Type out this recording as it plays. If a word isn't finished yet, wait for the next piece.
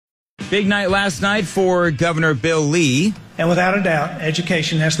Big night last night for Governor Bill Lee. And without a doubt,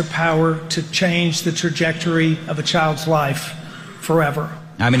 education has the power to change the trajectory of a child's life forever.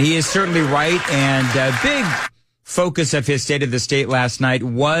 I mean, he is certainly right. And a big focus of his State of the State last night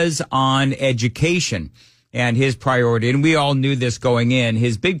was on education and his priority. And we all knew this going in.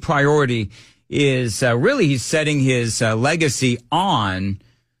 His big priority is really he's setting his legacy on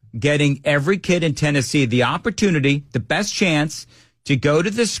getting every kid in Tennessee the opportunity, the best chance to go to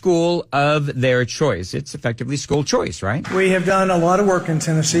the school of their choice. It's effectively school choice, right? We have done a lot of work in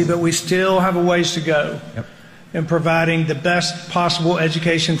Tennessee, but we still have a ways to go in providing the best possible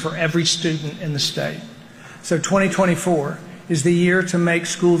education for every student in the state. So 2024 is the year to make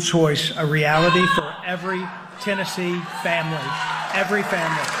school choice a reality for every Tennessee family, every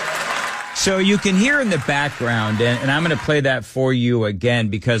family. So you can hear in the background, and I'm going to play that for you again,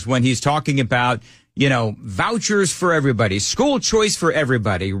 because when he's talking about, you know, vouchers for everybody, school choice for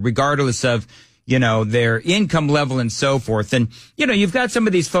everybody, regardless of, you know, their income level and so forth. And, you know, you've got some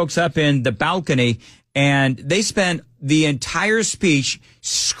of these folks up in the balcony, and they spent the entire speech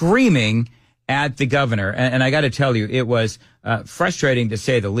screaming at the governor. And I got to tell you, it was frustrating to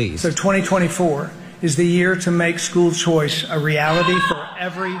say the least. So 2024 is the year to make school choice a reality for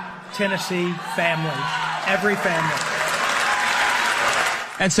every Tennessee family, every family.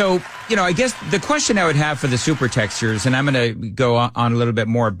 And so, you know, I guess the question I would have for the super texters, and I'm going to go on a little bit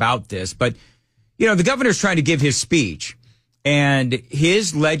more about this, but, you know, the governor's trying to give his speech and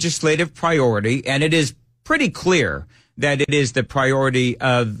his legislative priority, and it is pretty clear that it is the priority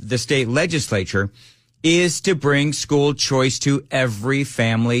of the state legislature, is to bring school choice to every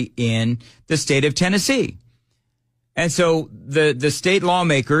family in the state of Tennessee. And so the state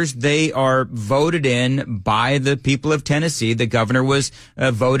lawmakers, they are voted in by the people of Tennessee. The governor was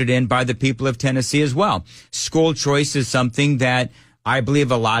voted in by the people of Tennessee as well. School choice is something that I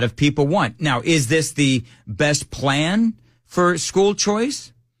believe a lot of people want. Now, is this the best plan for school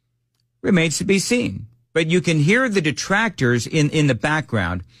choice? Remains to be seen. But you can hear the detractors in the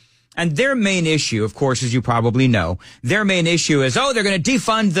background. And their main issue, of course, as you probably know, their main issue is, oh, they're going to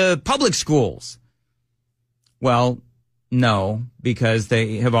defund the public schools. Well, no, because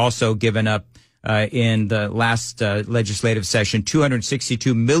they have also given up in the last legislative session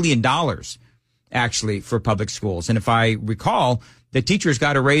 $262 million actually for public schools. And if I recall, the teachers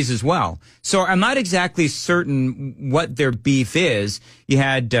got a raise as well. So I'm not exactly certain what their beef is. You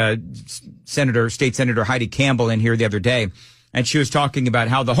had State Senator Heidi Campbell in here the other day, and she was talking about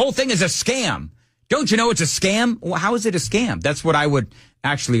how the whole thing is a scam. Don't you know it's a scam? Well, how is it a scam? That's what I would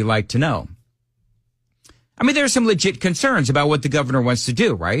actually like to know. I mean, there are some legit concerns about what the governor wants to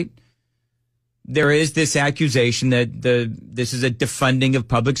do, right? There is this accusation that this is a defunding of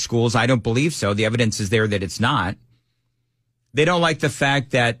public schools. I don't believe so. The evidence is there that it's not. They don't like the fact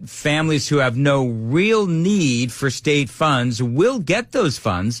that families who have no real need for state funds will get those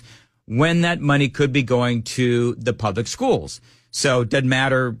funds when that money could be going to the public schools. So it doesn't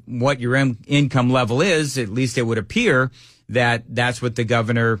matter what your income level is, at least it would appear that that's what the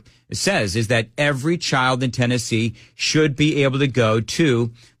governor says, is that every child in Tennessee should be able to go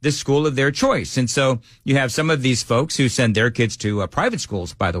to the school of their choice. And so you have some of these folks who send their kids to private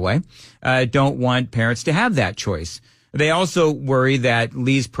schools, by the way, don't want parents to have that choice. They also worry that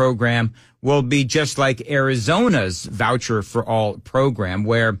Lee's program will be just like Arizona's Voucher for All program,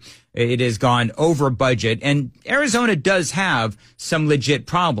 where it has gone over budget. And Arizona does have some legit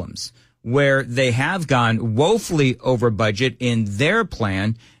problems where they have gone woefully over budget in their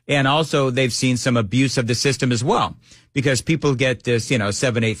plan. And also they've seen some abuse of the system as well, because people get this, you know,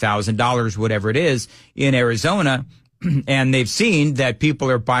 $7,000, $8,000, whatever it is in Arizona. And they've seen that people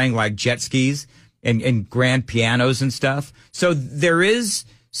are buying like jet skis and grand pianos and stuff. So there is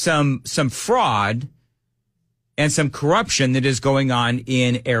some fraud and some corruption that is going on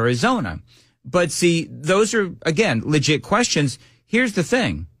in Arizona. But see, those are, again, legit questions. Here's the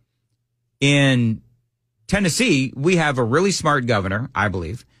thing. In Tennessee, we have a really smart governor, I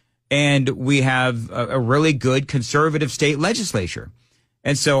believe, and we have a really good conservative state legislature.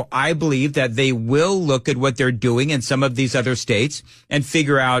 And so I believe that they will look at what they're doing in some of these other states and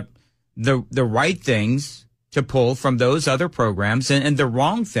figure out the right things to pull from those other programs and the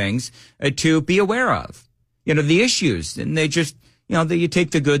wrong things to be aware of. You know, the issues, and they just, you know, you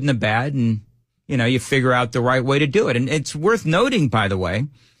take the good and the bad and, you know, you figure out the right way to do it. And it's worth noting, by the way,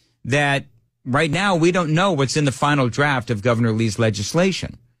 that right now we don't know what's in the final draft of Governor Lee's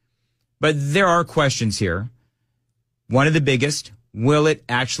legislation. But there are questions here. One of the biggest, will it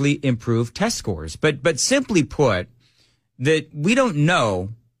actually improve test scores? But simply put, that we don't know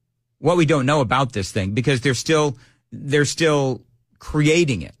what we don't know about this thing, because they're still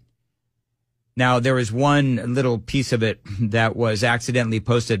creating it. Now, there was one little piece of it that was accidentally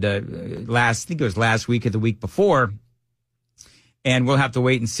posted I think it was last week or the week before. And we'll have to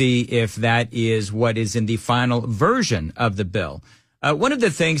wait and see if that is what is in the final version of the bill. One of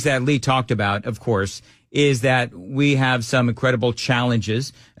the things that Lee talked about, of course, is that we have some incredible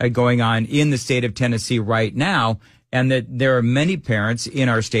challenges going on in the state of Tennessee right now, and that there are many parents in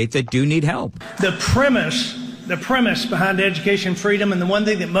our state that do need help. The premise behind education freedom, and the one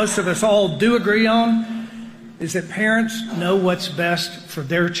thing that most of us all do agree on, is that parents know what's best for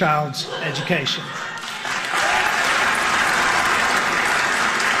their child's education.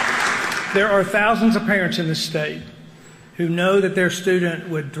 There are thousands of parents in this state who know that their student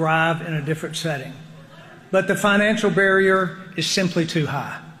would thrive in a different setting, but the financial barrier is simply too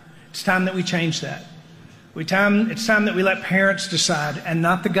high. It's time that we change that. It's time that we let parents decide, and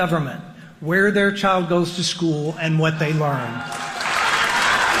not the government, where their child goes to school and what they learn.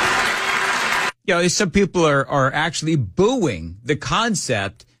 You know, some people are actually booing the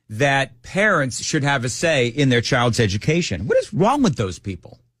concept that parents should have a say in their child's education. What is wrong with those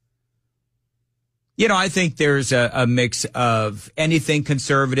people? You know, I think there's a mix of anything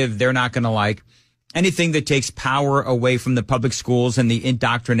conservative they're not going to like, anything that takes power away from the public schools and the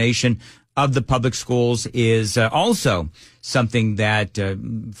indoctrination of the public schools is also something that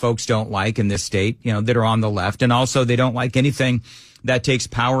folks don't like in this state, you know, that are on the left. And also they don't like anything that takes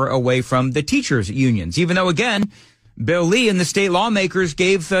power away from the teachers' unions, even though, again, Bill Lee and the state lawmakers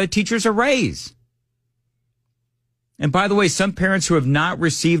gave teachers a raise. And by the way, some parents who have not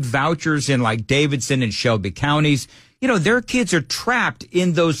received vouchers in like Davidson and Shelby counties, you know, their kids are trapped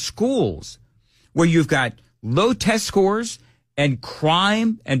in those schools where you've got low test scores and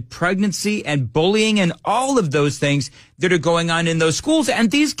crime and pregnancy and bullying and all of those things that are going on in those schools.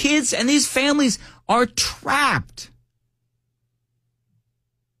 And these kids and these families are trapped.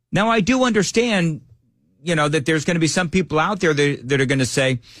 Now, I do understand, you know, that there's going to be some people out there that are going to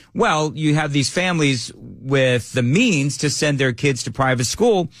say, well, you have these families with the means to send their kids to private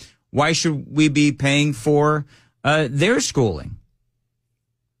school. Why should we be paying for their schooling?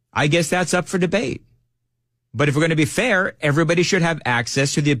 I guess that's up for debate. But if we're going to be fair, everybody should have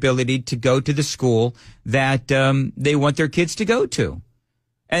access to the ability to go to the school that they want their kids to go to.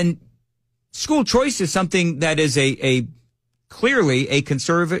 And school choice is something that is a clearly a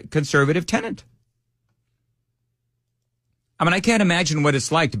conservative tenet. I mean, I can't imagine what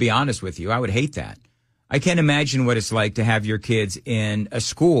it's like, to be honest with you. I would hate that. I can't imagine what it's like to have your kids in a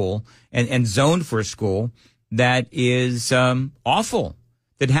school and zoned for a school that is awful,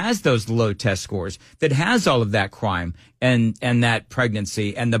 that has those low test scores, that has all of that crime and that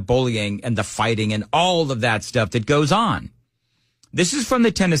pregnancy and the bullying and the fighting and all of that stuff that goes on. This is from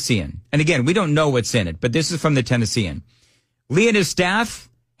the Tennessean. And again, we don't know what's in it, but this is from the Tennessean. Lee and his staff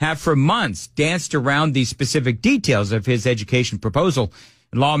have for months danced around the specific details of his education proposal.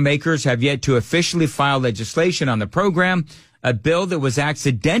 Lawmakers have yet to officially file legislation on the program. A bill that was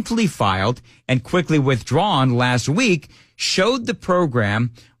accidentally filed and quickly withdrawn last week showed the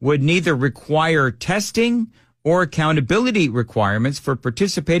program would neither require testing or accountability requirements for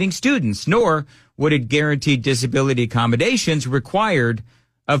participating students, nor would it guarantee disability accommodations required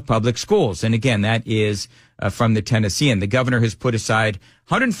of public schools. And again, that is from the Tennessean. The governor has put aside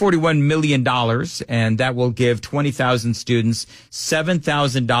 $141 million, and that will give 20,000 students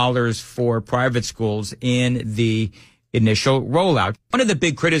 $7,000 for private schools in the initial rollout. One of the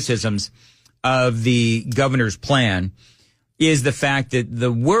big criticisms of the governor's plan is the fact that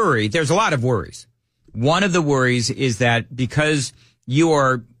there's a lot of worries. One of the worries is that because we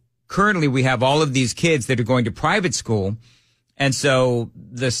have all of these kids that are going to private school, and so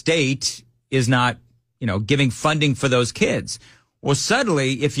the state is not, giving funding for those kids. Well,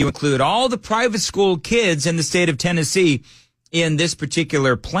 suddenly, if you include all the private school kids in the state of Tennessee in this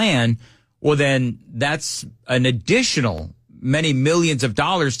particular plan, well, then that's an additional many millions of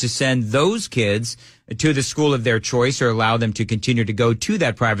dollars to send those kids to the school of their choice or allow them to continue to go to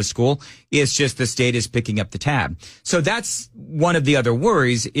that private school. It's just the state is picking up the tab. So that's one of the other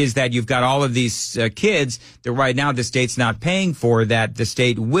worries, is that you've got all of these kids that right now the state's not paying for, that the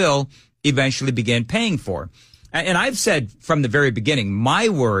state will eventually begin paying for. And I've said from the very beginning, my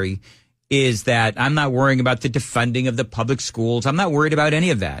worry is that I'm not worrying about the defunding of the public schools. I'm not worried about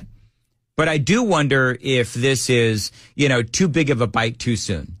any of that. But I do wonder if this is, too big of a bite too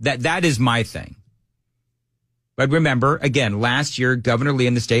soon. That is my thing. But remember, again, last year, Governor Lee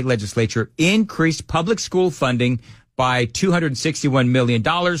and the state legislature increased public school funding by $261 million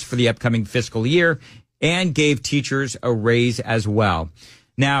for the upcoming fiscal year and gave teachers a raise as well.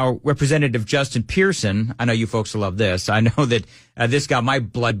 Now, Representative Justin Pearson, I know you folks love this. I know that this got my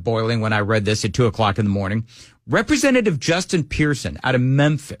blood boiling when I read this at 2:00 in the morning. Representative Justin Pearson out of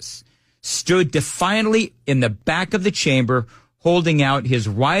Memphis stood defiantly in the back of the chamber holding out his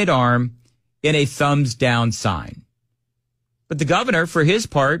right arm in a thumbs down sign. But the governor, for his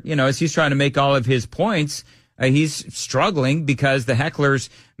part, as he's trying to make all of his points, he's struggling because the hecklers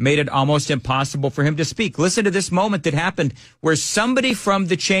made it almost impossible for him to speak. Listen to this moment that happened where somebody from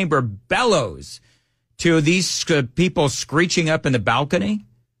the chamber bellows to these people screeching up in the balcony.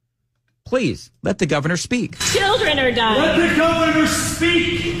 Please, let the governor speak. Children are dying. Let the governor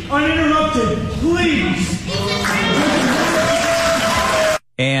speak uninterrupted, please.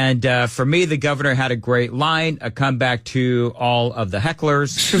 And for me, the governor had a great line, a comeback to all of the hecklers.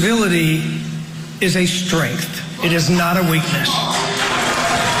 Civility is a strength. It is not a weakness.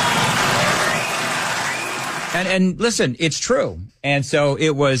 And listen, it's true. And so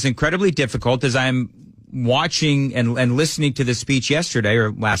it was incredibly difficult as I'm watching and listening to the speech yesterday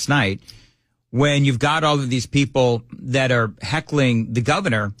or last night, when you've got all of these people that are heckling the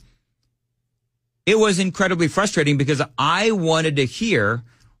governor. It was incredibly frustrating because I wanted to hear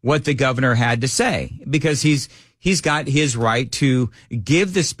what the governor had to say, because he's got his right to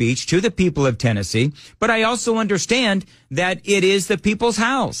give the speech to the people of Tennessee. But I also understand that it is the people's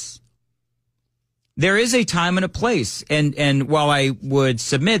house. There is a time and a place. And while I would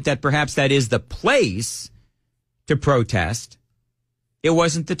submit that perhaps that is the place to protest, it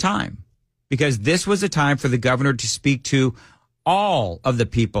wasn't the time, because this was a time for the governor to speak to all of the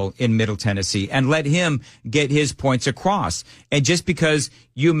people in Middle Tennessee and let him get his points across. And just because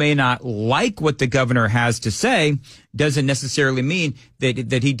you may not like what the governor has to say doesn't necessarily mean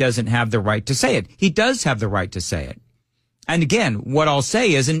that he doesn't have the right to say it. He does have the right to say it. And again, what I'll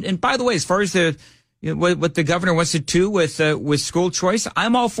say is, and by the way, as far as what the governor wants to do with school choice,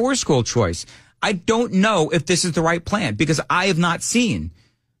 I'm all for school choice. I don't know if this is the right plan because I have not seen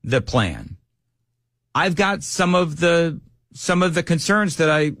the plan. I've got some of the concerns that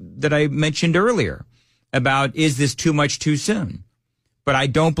I mentioned earlier about, is this too much too soon? But I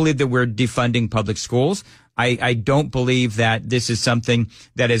don't believe that we're defunding public schools. I don't believe that this is something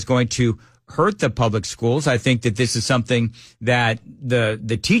that is going to hurt the public schools. I think that this is something that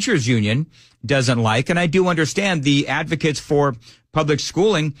the teachers union doesn't like. And I do understand the advocates for public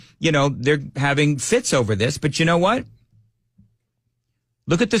schooling, they're having fits over this. But you know what?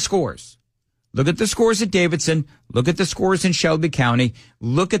 Look at the scores. Look at the scores at Davidson. Look at the scores in Shelby County.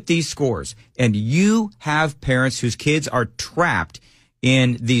 Look at these scores. And you have parents whose kids are trapped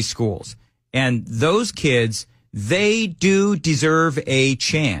in these schools. And those kids, they do deserve a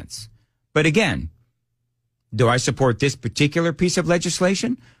chance. But again, do I support this particular piece of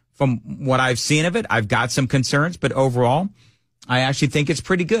legislation? From what I've seen of it, I've got some concerns, but overall, I actually think it's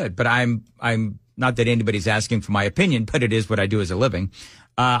pretty good. But I'm not that anybody's asking for my opinion, but it is what I do as a living.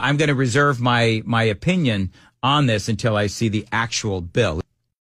 I'm going to reserve my opinion on this until I see the actual bill.